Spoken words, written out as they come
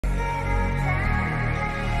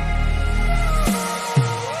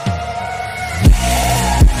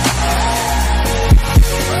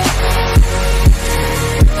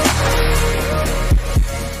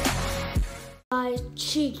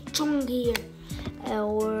Cheek Chong here, and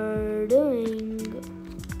we're doing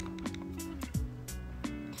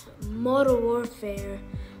Modern Warfare,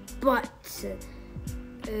 but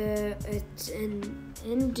it's an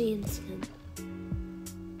Indian skin.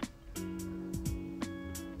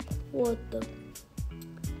 What the?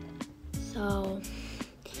 So,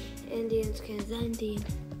 Indian skins, Indian.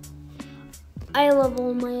 I love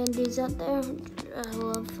all my Indians out there. I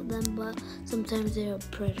love them, but sometimes they are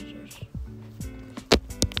predators.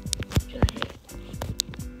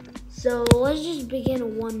 So let's just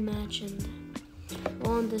begin one match and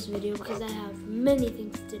on this video because I have many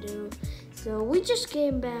things to do. So we just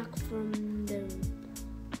came back from the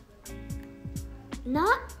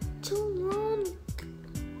not too long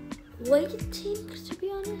waiting, to be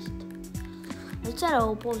honest. I said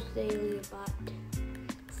I'll post daily, but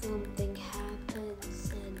something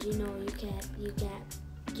happens, and you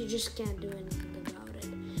just can't do anything about it.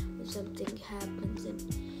 If something happens, and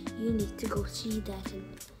you need to go see that, and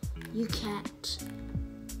you can't.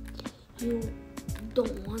 You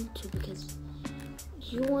don't want to because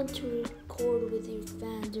you want to record with your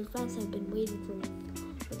fans. Your fans have been waiting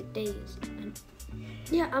for the days. And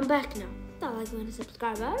yeah, I'm back now. Not like when to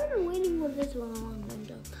subscribe. I've been waiting for this for a long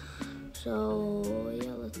time. So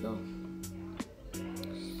yeah, let's go.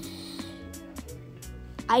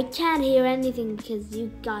 I can't hear anything because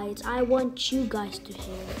I want you guys to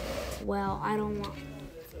hear. Well, I don't want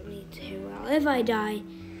me to hear. Well, if I die,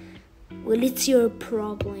 well, it's your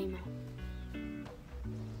problem.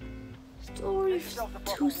 Story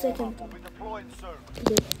 2 seconds.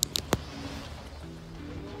 Okay.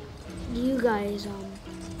 You guys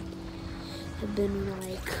have been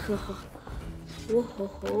like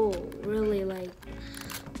really like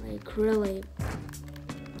really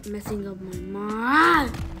messing up my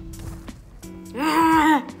mind.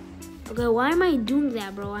 Okay, why am I doing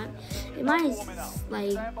that, bro? Am I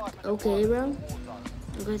like okay, bro?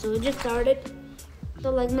 Okay, so we just started.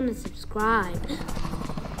 So like, I'm gonna subscribe. Hit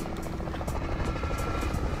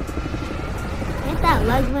that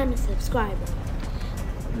like button and subscribe.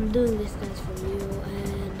 I'm doing this guys for you,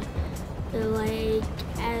 and they're like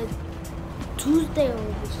at Tuesday or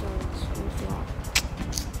we start school.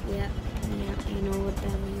 Yeah, you know what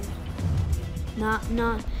that means. Not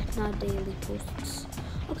daily posts.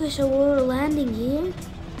 Okay, so we're landing here,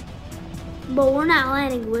 but we're not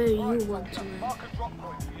landing where you want to land.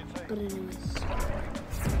 But anyways,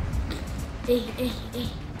 hey, there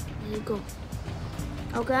you go.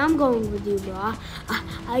 Okay, I'm going with you, bro.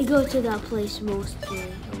 I go to that place mostly all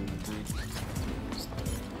the time.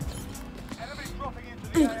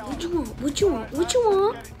 Hey, what you want?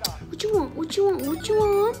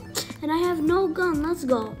 And I have no gun. Let's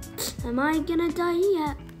go. Am I gonna die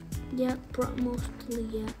yet? Yeah, mostly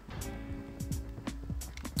yeah.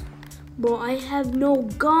 Bro, I have no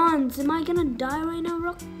guns. Am I gonna die right now,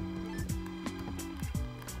 bro?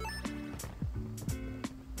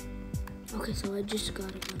 Okay, so I just got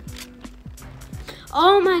a gun.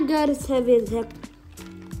 Oh my god, it's heavy as heck.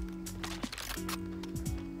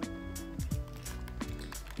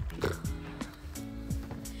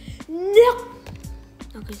 No!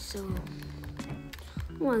 Okay, so...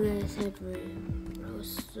 oh my god, it's heavy, bro.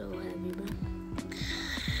 It's so heavy, bro.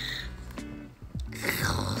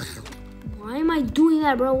 Why am I doing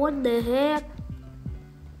that, bro? What the heck?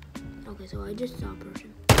 Okay, so I just saw a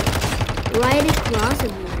person right across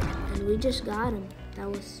of me. And we just got him.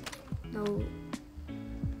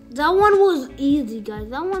 That one was easy, guys.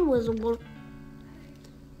 That one was more.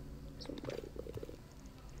 So wait.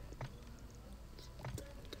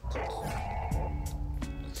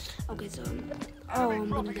 Okay, so I'm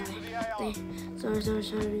gonna die. Sorry,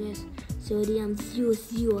 guys. Sorry, I'm sorry,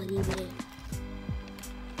 bro.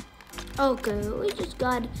 Okay, we just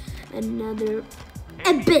got another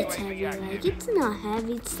a bit heavy. Like it's not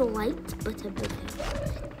heavy, it's light, but a bit heavy.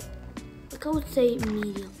 I would say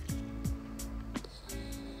medium.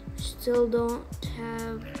 Still don't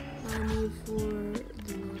have money for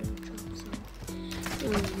the loadout drop, so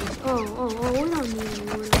we don't need a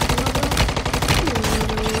loadout drop.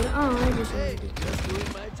 I just wanted to kill you.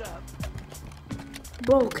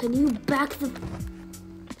 Bro, can you back the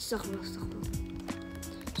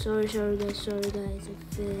Sorry guys,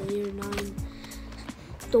 if you're not in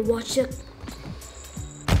the watch it.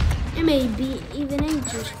 It may be even a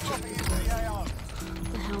just check this out.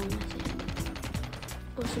 The hell am I saying?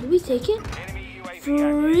 Oh, should we take it?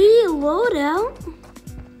 Free loadout?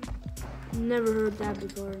 Never heard that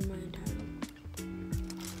before in my entire life.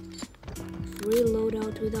 Free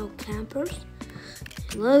loadout without campers?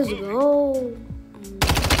 Let's go.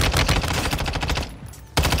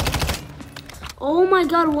 Oh my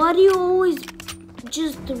god, why do you always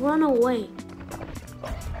just run away.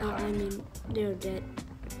 I mean, they're dead.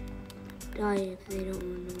 Die if they don't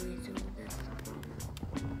run away, so that's the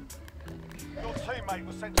problem. Your teammate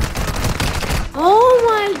was sent to... Oh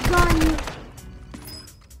my god!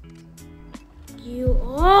 You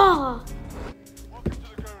are! Welcome to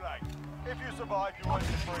the Gulag. If you survive, you earn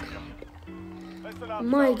your freedom.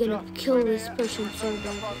 Am I gonna kill this person so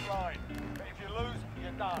bad? If you lose,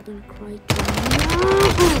 you're done. I'm gonna cry. Go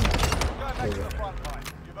back to the front line.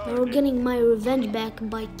 You've No! earned We're it. getting my revenge back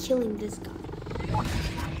by killing this guy.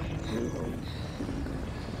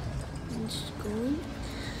 I'm just going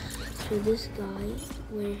to this guy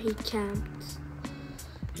where he camps.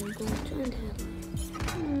 I'm going to end him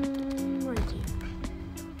right here.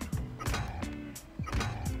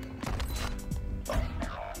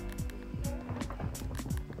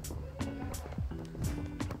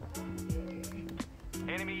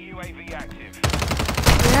 Enemy UAV active.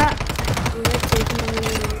 Yeah, let's take him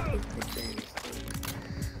away.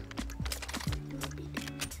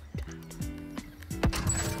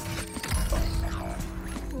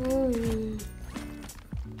 Oh,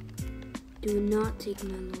 do not take my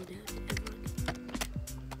loadout ever.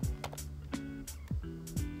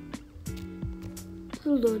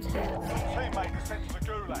 Who loads have? Your teammate was sent to the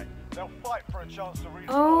Gulag. They'll fight for a chance to redeploy.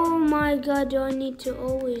 Oh my god, do I need to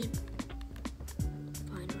always...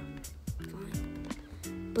 Fine.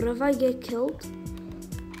 But if I get killed,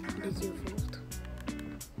 it is your fault.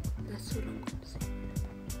 That's what I'm gonna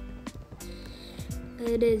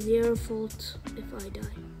say. It is your fault if I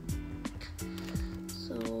die.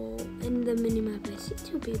 So, in the minimap, I see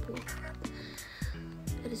 2 people.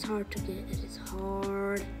 It is hard to get, it is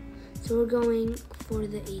hard. So we're going for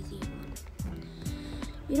the easy one.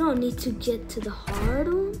 You don't need to get to the hard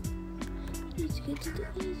one. You need to get to the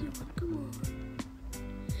easy one. Come on.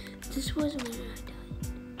 This was where I died.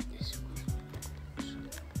 This was where I died.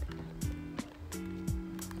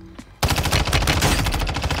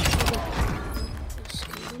 Just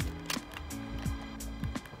kidding.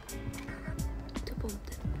 To bomb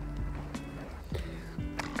them.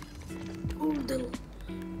 Oh, the.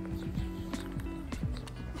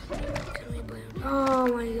 Oh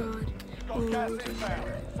my god. Got gas inbound.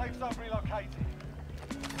 Safe zone relocated.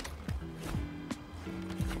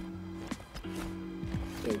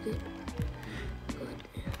 You're good.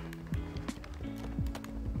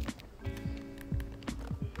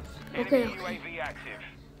 Okay. UAV active.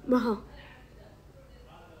 Bro.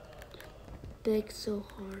 Big so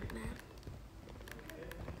hard, man.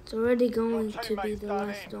 It's already going to be the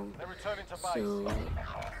last zone. They're returning to base. So.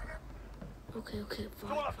 Okay, It's all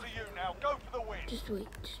fine. up to you now. Go for the win. Just wait.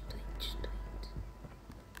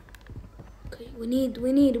 Okay, we need.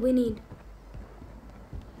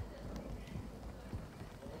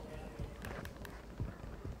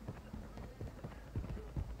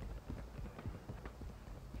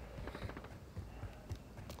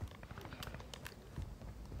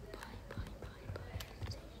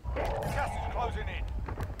 Gas is closing in.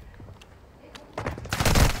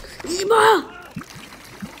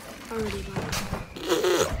 Already bought.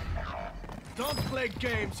 Don't play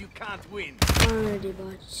games you can't win. Already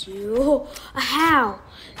bought you. How?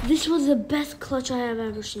 This was the best clutch I have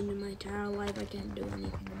ever seen in my entire life. I can't do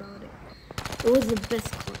anything about it. It was the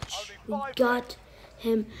best clutch. We got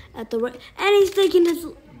him at the right, and he's taking his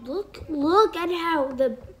look. Look at how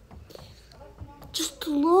the. Just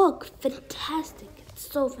look, fantastic. It's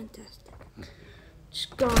so fantastic.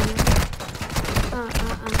 Just gone.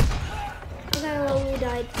 Okay, well, we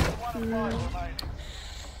died.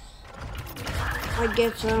 I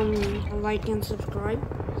guess like and subscribe.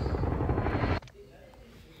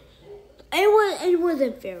 It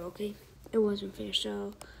wasn't fair, okay? It wasn't fair.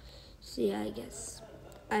 So, see, I guess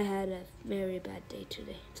I had a very bad day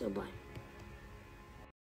today. So bye.